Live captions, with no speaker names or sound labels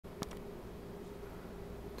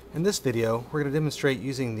In this video, we're going to demonstrate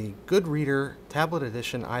using the GoodReader Tablet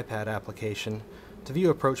Edition iPad application to view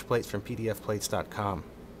approach plates from PDFPlates.com.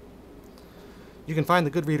 You can find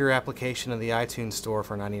the GoodReader application in the iTunes Store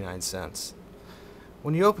for 99 cents.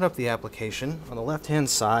 When you open up the application, on the left-hand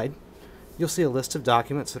side, you'll see a list of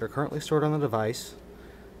documents that are currently stored on the device,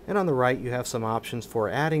 and on the right you have some options for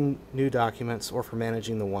adding new documents or for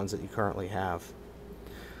managing the ones that you currently have.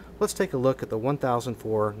 Let's take a look at the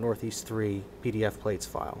 1004 Northeast 3 PDFPlates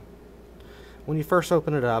file. When you first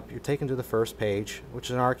open it up, you're taken to the first page,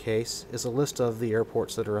 which in our case is a list of the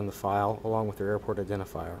airports that are in the file along with their airport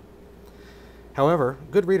identifier. However,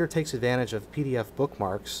 GoodReader takes advantage of PDF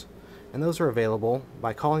bookmarks, and those are available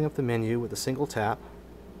by calling up the menu with a single tap,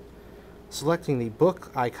 selecting the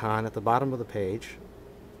book icon at the bottom of the page,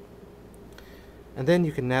 and then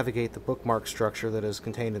you can navigate the bookmark structure that is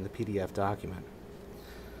contained in the PDF document.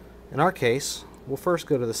 In our case, we'll first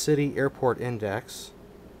go to the City Airport Index,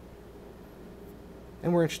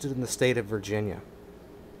 and we're interested in the state of Virginia.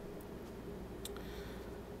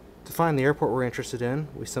 To find the airport we're interested in,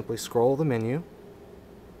 we simply scroll the menu,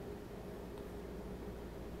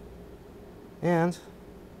 and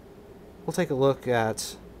we'll take a look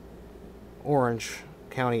at Orange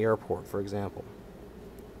County Airport, for example.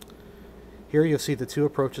 Here you'll see the two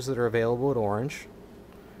approaches that are available at Orange.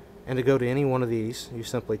 And to go to any one of these, you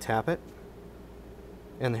simply tap it,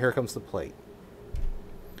 and here comes the plate.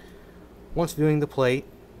 Once viewing the plate,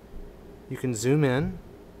 you can zoom in,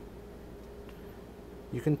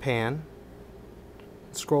 you can pan,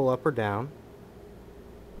 scroll up or down,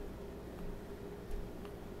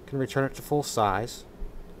 you can return it to full size,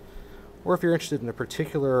 or if you're interested in a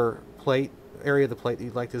particular plate, area of the plate that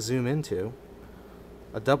you'd like to zoom into,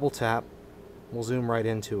 a double tap will zoom right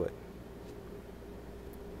into it.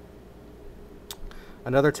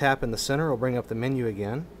 Another tap in the center will bring up the menu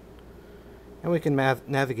again, and we can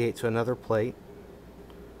navigate to another plate.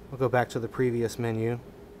 We'll go back to the previous menu,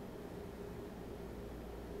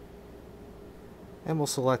 and we'll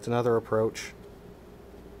select another approach,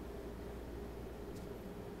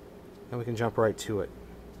 and we can jump right to it.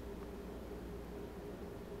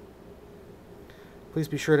 Please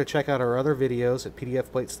be sure to check out our other videos at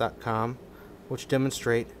pdfplates.com, which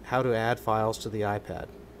demonstrate how to add files to the iPad.